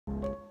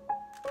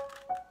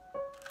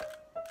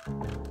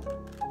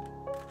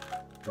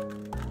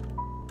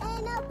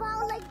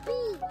Anabolic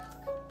beats.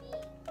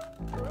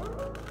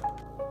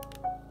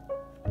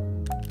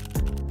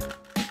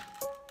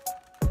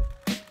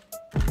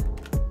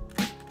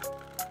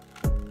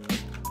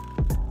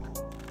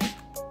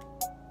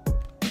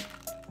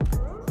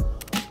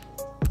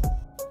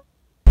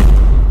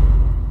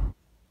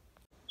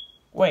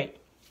 Wait.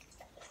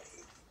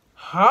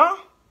 Huh?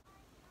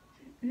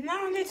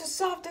 Now I need to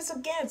solve this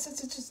again,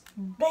 since it's just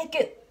make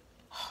it.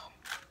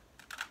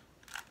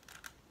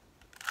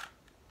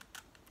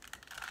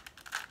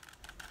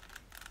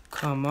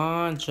 Come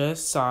on,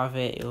 just solve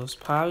it. It was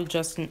probably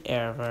just an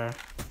error.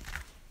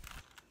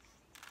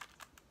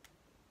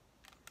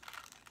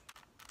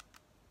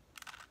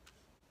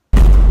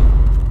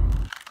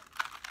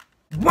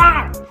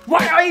 Why?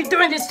 Why are you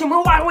doing this to me?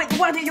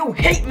 Why do you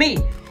hate me?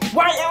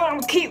 Why am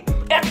I keep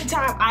every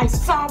time I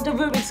solve the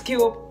Rubik's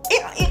Cube,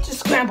 it just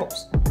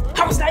scrambles?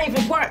 How does that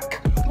even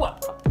work?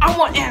 What? I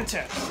want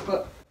answers.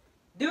 But,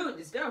 dude,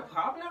 is there a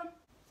problem?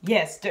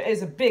 Yes, there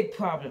is a big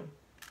problem.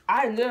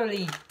 I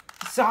literally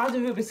solved the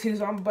Rubik's Cube,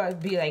 so I'm about to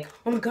be like,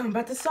 oh my god, I'm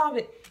about to solve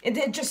it. And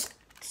then it just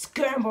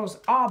scrambles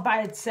all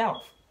by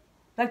itself.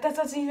 Like, that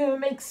doesn't even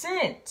make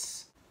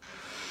sense.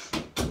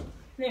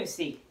 Let me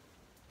see.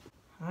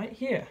 Right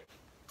here.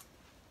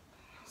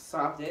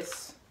 Solve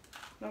this.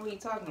 What are you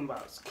talking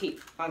about? Just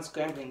keep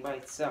unscrambling by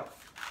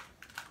itself.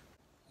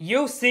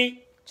 You'll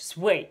see. Just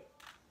wait.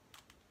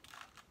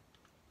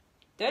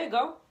 There you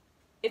go.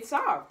 It's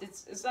solved.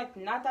 It's like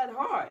not that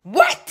hard.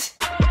 What?